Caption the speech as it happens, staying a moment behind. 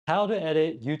How to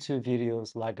edit YouTube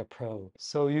videos like a pro.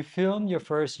 So you filmed your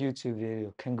first YouTube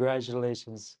video,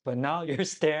 congratulations. But now you're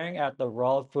staring at the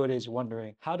raw footage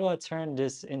wondering, how do I turn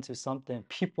this into something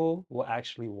people will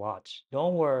actually watch?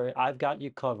 Don't worry, I've got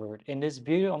you covered. In this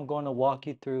video, I'm going to walk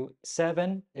you through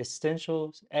 7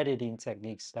 essential editing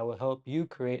techniques that will help you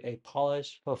create a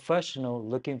polished, professional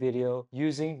looking video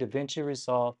using DaVinci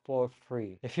Resolve for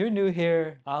free. If you're new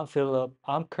here, I'm Philip.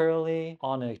 I'm currently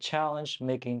on a challenge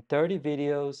making 30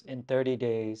 videos in 30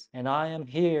 days, and I am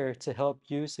here to help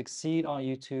you succeed on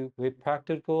YouTube with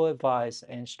practical advice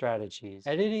and strategies.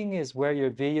 Editing is where your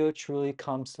video truly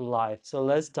comes to life. So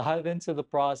let's dive into the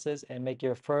process and make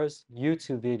your first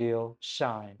YouTube video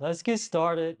shine. Let's get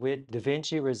started with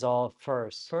DaVinci Resolve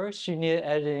first. First, you need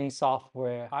editing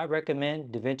software. I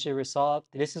recommend DaVinci Resolve.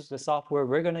 This is the software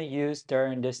we're going to use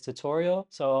during this tutorial.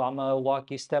 So I'm going to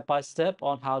walk you step by step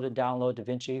on how to download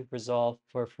DaVinci Resolve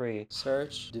for free.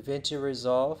 Search DaVinci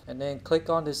Resolve and then click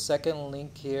on this second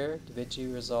link here,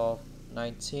 DaVinci Resolve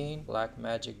 19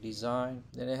 Blackmagic design.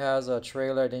 Then it has a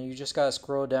trailer. Then you just gotta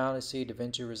scroll down to see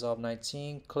DaVinci Resolve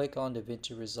 19. Click on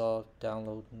DaVinci Resolve,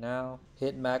 download now.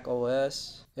 Hit Mac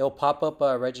OS. It'll pop up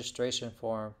a registration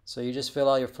form. So you just fill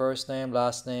out your first name,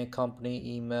 last name,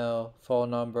 company, email,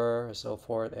 phone number, and so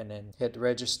forth, and then hit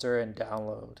register and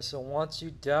download. So once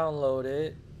you download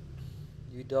it,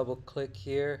 you double click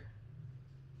here,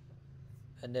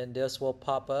 and then this will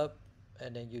pop up.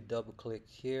 And then you double click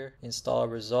here, install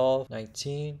Resolve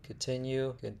 19,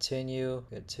 continue, continue,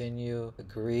 continue,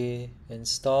 agree,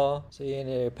 install. So you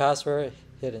enter your password,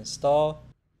 hit install.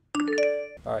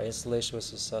 All right, installation was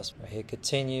successful. Hit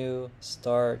continue,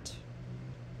 start.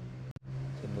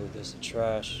 You can move this to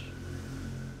trash.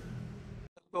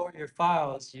 For your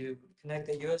files, you connect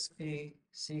the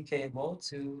USB-C cable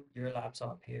to your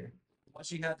laptop here.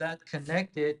 Once you have that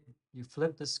connected, you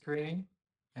flip the screen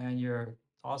and your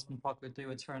Osmo Pocket 3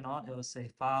 will turn on. It will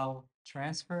say file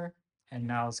transfer, and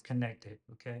now it's connected,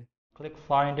 okay? Click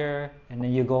Finder, and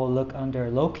then you go look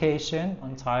under location,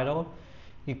 untitled.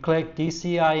 You click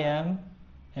DCIM,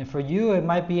 and for you, it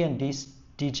might be in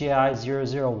DJI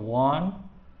 001,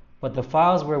 but the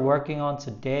files we're working on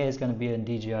today is going to be in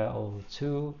DJI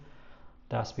 02.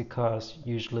 That's because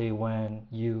usually when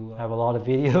you have a lot of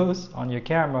videos on your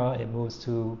camera, it moves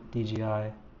to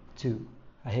DJI 2.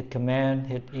 I hit command,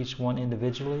 hit each one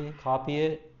individually, copy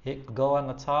it, hit go on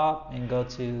the top and go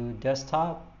to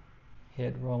desktop,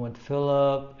 hit run with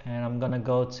Pheelip, and I'm gonna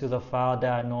go to the file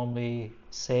that I normally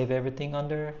save everything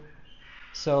under.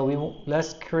 So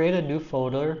let's create a new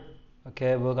folder.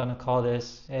 Okay, we're gonna call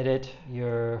this edit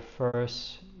your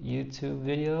first YouTube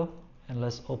video, and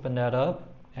let's open that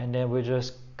up. And then we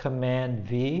just command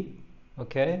V,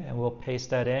 okay, and we'll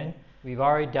paste that in. We've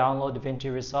already downloaded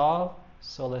DaVinci Resolve,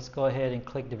 so let's go ahead and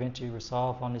click DaVinci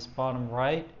Resolve on this bottom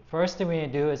right. First thing we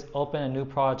need to do is open a new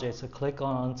project. So click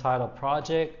on Untitled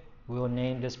Project. We'll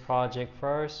name this project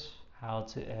first, how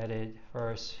to edit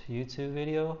first YouTube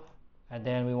video. And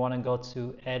then we want to go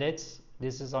to Edits.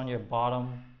 This is on your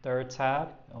bottom third tab.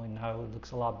 Oh, now it looks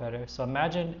a lot better. So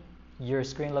imagine your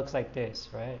screen looks like this,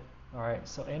 right? Alright,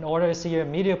 so in order to see your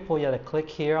media pool, you have to click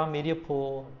here on media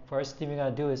pool. First thing we're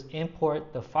going to do is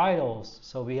import the files.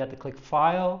 So we have to click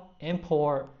File,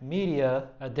 Import, Media,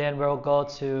 and then we'll go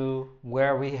to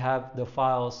where we have the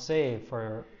files saved.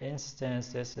 For instance,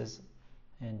 this is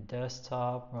in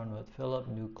desktop, run with Pheelip,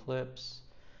 new clips,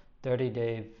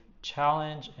 30-day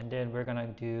challenge, and then we're going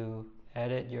to do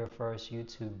edit your first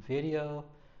YouTube video.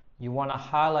 You want to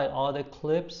highlight all the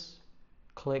clips.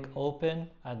 Click open,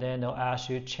 and then they'll ask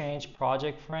you change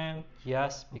project frame.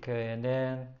 Yes, okay, and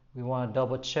then we want to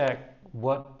double check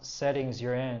what settings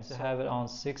you're in. To have it on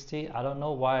 60, I don't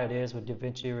know why it is with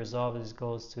DaVinci Resolve this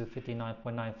goes to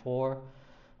 59.94,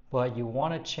 but you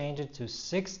want to change it to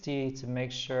 60 to make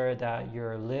sure that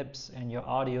your lips and your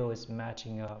audio is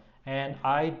matching up. And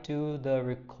I do the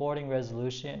recording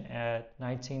resolution at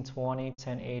 1920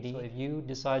 1080. So if you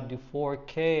decide to do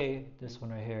 4K, this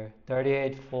one right here,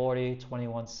 3840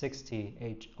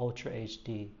 2160 Ultra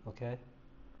HD, okay?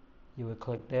 You would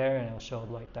click there and it'll show up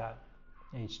like that,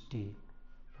 HD.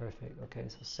 Perfect. Okay,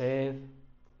 so save,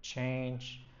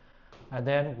 change, and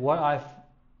then what I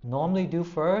normally do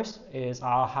first is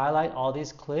I'll highlight all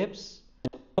these clips.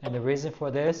 And the reason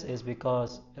for this is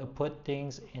because it'll put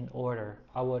things in order.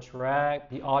 I will drag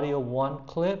the audio 1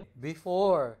 clip.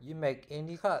 Before you make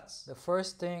any cuts, the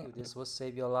first thing, this will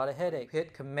save you a lot of headache.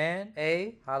 Hit Command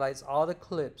A, highlights all the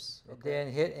clips. Okay.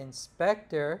 Then hit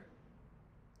Inspector,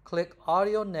 click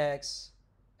Audio next,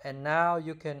 and now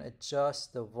you can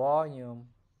adjust the volume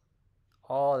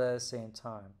all at the same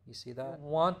time. You see that? You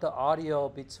want the audio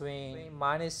between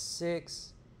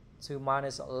 -6 to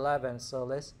 -11. So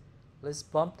let's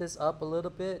bump this up a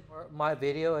little bit. My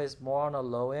video is more on the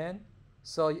low end,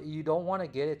 so you don't want to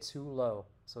get it too low.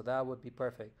 So that would be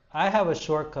perfect. I have a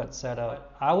shortcut set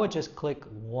up. I would just click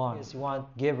 1 because you want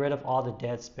to get rid of all the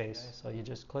dead space. So you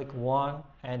just click 1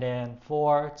 and then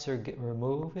 4 to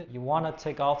remove it. You want to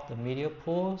take off the media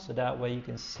pool so that way you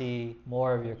can see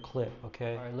more of your clip,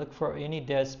 okay? All right, look for any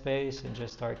dead space and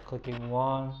just start clicking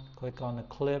 1. Click on the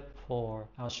clip 4.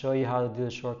 I'll show you how to do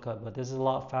the shortcut, but this is a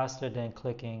lot faster than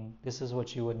clicking. This is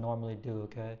what you would normally do,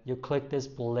 okay? You click this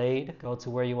blade, go to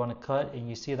where you want to cut, and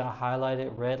you see that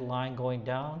highlighted red line going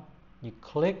down. You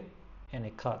click and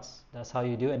it cuts. That's how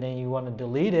you do it. And then you want to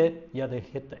delete it, you have to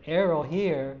hit the arrow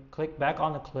here, click back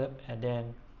on the clip, and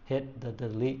then hit the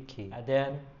delete key. And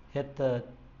then hit the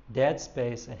dead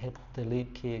space and hit the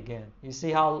delete key again. You see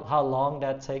how long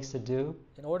that takes to do?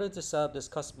 In order to set up this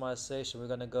customization, we're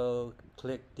going to go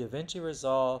click DaVinci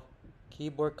Resolve,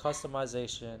 keyboard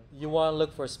customization. You want to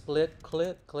look for split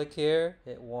clip, click here,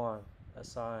 hit 1,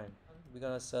 assign. We're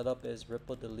going to set up is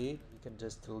ripple delete. You can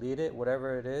just delete it,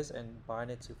 whatever it is, and bind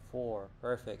it to 4.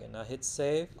 Perfect. And now hit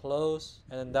save, close,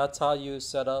 and then that's how you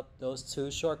set up those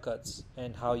 2 shortcuts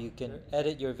and how you can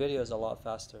edit your videos a lot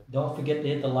faster. Don't forget to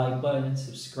hit the like button,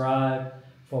 subscribe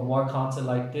for more content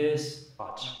like this.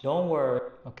 Watch. Don't worry.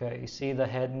 Okay, you see the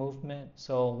head movement?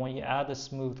 So when you add the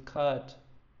smooth cut,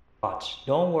 watch.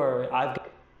 Don't worry,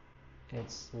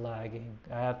 it's lagging.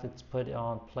 I have to put it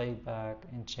on playback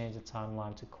and change the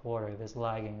timeline to quarter if it's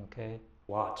lagging, okay?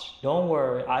 Watch. Don't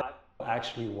worry, I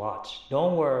actually watch.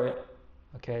 Don't worry.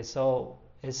 Okay, so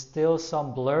it's still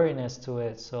some blurriness to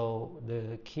it. So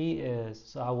the key is,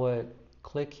 so I would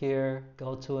click here,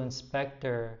 go to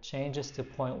inspector, change this to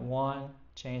 0.1,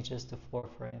 change this to 4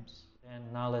 frames.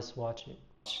 And now let's watch it.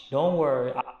 Don't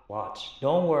worry, watch.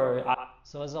 Don't worry,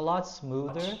 so it's a lot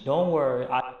smoother. Don't worry,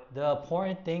 the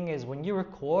important thing is when you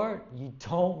record, you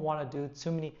don't want to do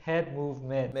too many head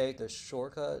movement. Make the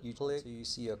shortcut, you click, so you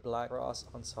see a black cross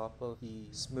on top of the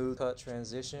smooth cut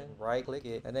transition, right click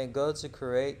it, and then go to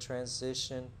create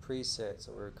transition preset.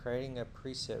 So we're creating a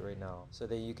preset right now, so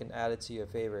that you can add it to your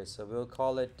favorites. So we'll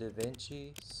call it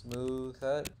DaVinci Smooth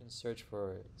Cut and search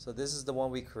for it. So this is the one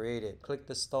we created. Click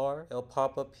the star, it'll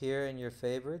pop up here in your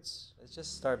favorites. Let's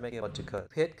just start making a bunch of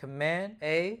cuts. Hit Command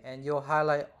A and you'll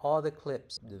highlight all the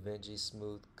clips. DaVinci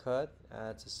Smooth Cut,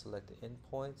 add to selected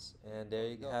endpoints, and there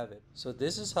you have it. So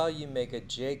this is how you make a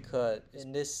J cut.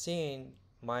 In this scene,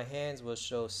 my hands will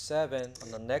show 7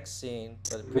 on the next scene,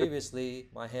 but previously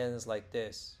my hands like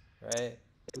this, right?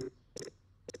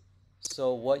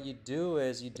 So what you do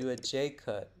is you do a J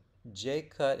cut. J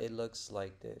cut, it looks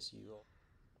like this. You go,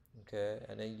 okay,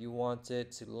 and then you want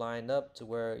it to line up to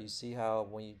where you see how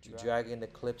when you drag in the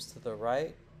clips to the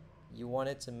right, you want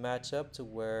it to match up to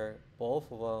where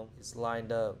both of them is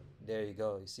lined up. There you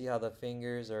go. You see how the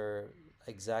fingers are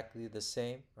exactly the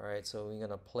same? All right, so we're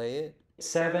gonna play it.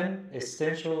 7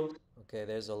 essentials. Okay,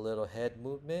 there's a little head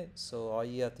movement. So all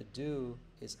you have to do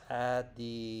is add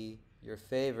your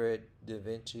favorite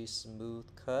DaVinci Smooth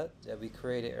Cut that we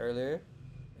created earlier.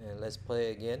 And let's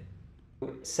play it again.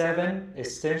 7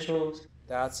 essentials.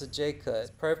 That's a J cut. It's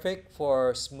perfect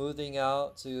for smoothing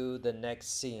out to the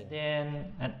next scene.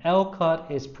 Then an L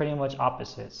cut is pretty much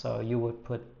opposite. So you would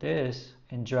put this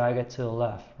and drag it to the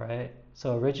left, right?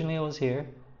 So originally it was here.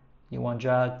 You want to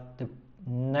drag the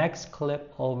next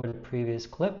clip over the previous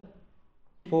clip.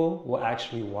 People will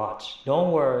actually watch.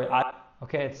 Don't worry.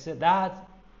 Okay, so that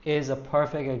is a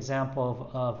perfect example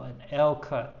of an L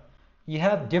cut. You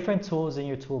have different tools in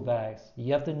your tool bags.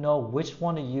 You have to know which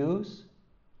one to use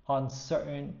on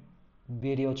certain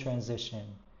video transition.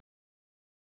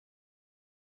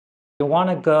 You want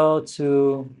to go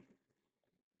to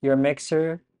your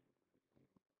mixer,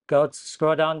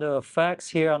 scroll down to effects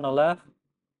here on the left,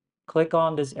 click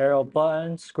on this arrow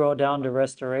button, scroll down to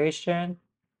restoration,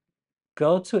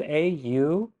 go to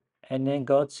AU, and then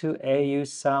go to AU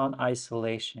sound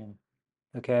isolation.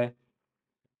 Okay,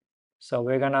 so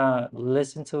we're gonna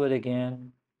listen to it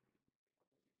again.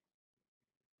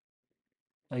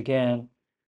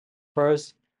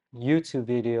 First YouTube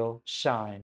video,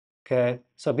 shine. Okay,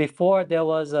 so before there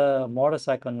was a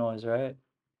motorcycle noise, right?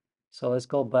 So let's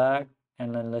go back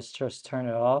and then let's just turn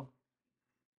it off.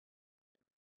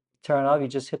 Turn it off, you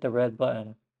just hit the red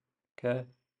button. Okay,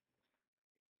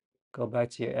 go back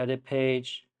to your edit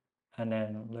page and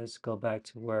then let's go back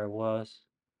to where it was.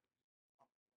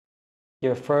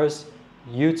 Your first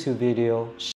YouTube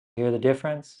video, hear the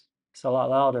difference? It's a lot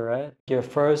louder, right? Your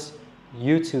first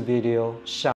YouTube video,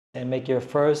 shine, and make your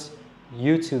first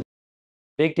YouTube.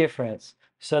 Big difference.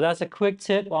 So that's a quick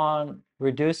tip on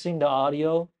reducing the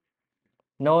audio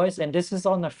noise, and this is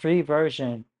on the free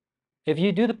version. If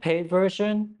you do the paid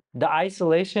version, the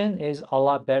isolation is a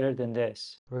lot better than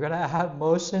this. We're gonna add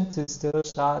motion to still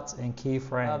shots and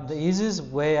keyframes. The easiest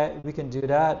way we can do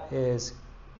that is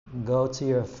go to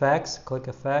your effects, click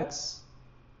effects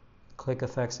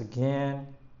again.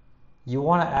 You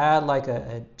want to add like an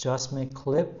adjustment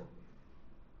clip,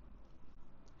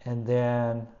 and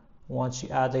then once you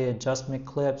add the adjustment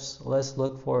clips, let's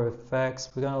look for effects.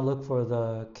 We're gonna look for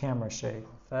the camera shake.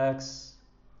 Effects,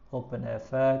 open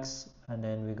FX, and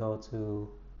then we go to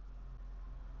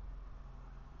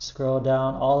scroll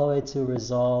down all the way to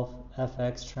Resolve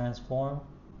FX Transform.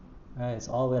 Right, it's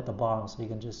all the way at the bottom, so you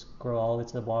can just scroll all the way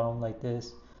to the bottom like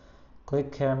this.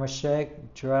 Click camera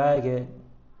shake, drag it.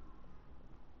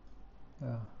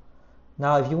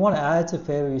 Now, if you want to add it to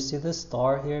favorite, you see this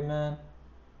star here, man?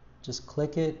 Just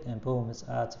click it and boom, it's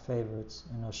add to favorites,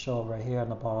 and it'll show up right here on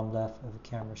the bottom left of the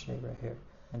camera shake right here.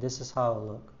 And this is how it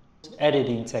looks.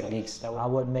 Editing techniques that I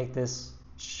would make this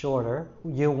shorter.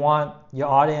 You want your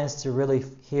audience to really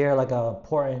hear like an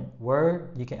important word,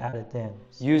 you can add it then.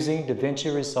 Using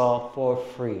DaVinci Resolve for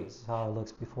free. This is how it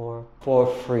looks before. For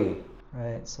free.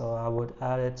 Right, so I would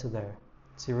add it to there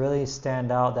to really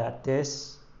stand out that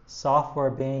this software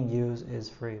being used is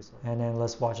free. And then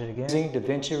let's watch it again. Using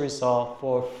DaVinci Resolve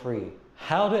for free.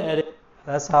 How to edit.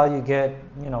 That's how you get,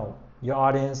 your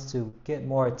audience to get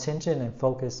more attention and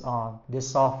focus on this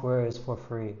software is for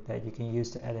free that you can use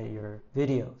to edit your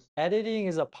videos. Editing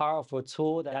is a powerful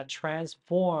tool that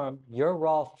transforms your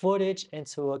raw footage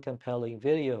into a compelling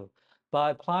video. By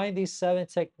applying these 7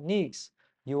 techniques,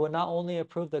 you will not only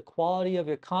improve the quality of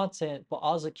your content, but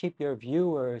also keep your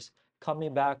viewers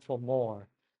coming back for more.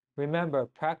 Remember,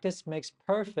 practice makes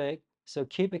perfect, so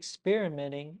keep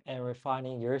experimenting and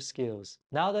refining your skills.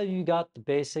 Now that you got the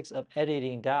basics of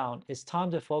editing down, it's time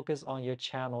to focus on your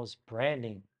channel's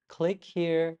branding. Click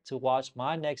here to watch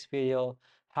my next video,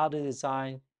 how to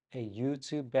design a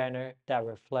YouTube banner that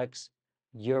reflects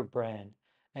your brand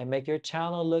and make your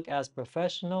channel look as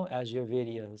professional as your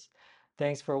videos.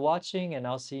 Thanks for watching, and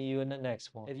I'll see you in the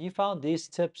next one. If you found these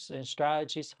tips and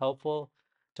strategies helpful,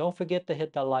 don't forget to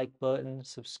hit the like button,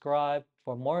 subscribe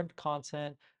for more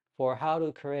content for how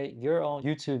to create your own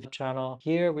YouTube channel.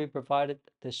 Here we provided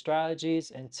the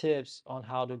strategies and tips on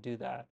how to do that.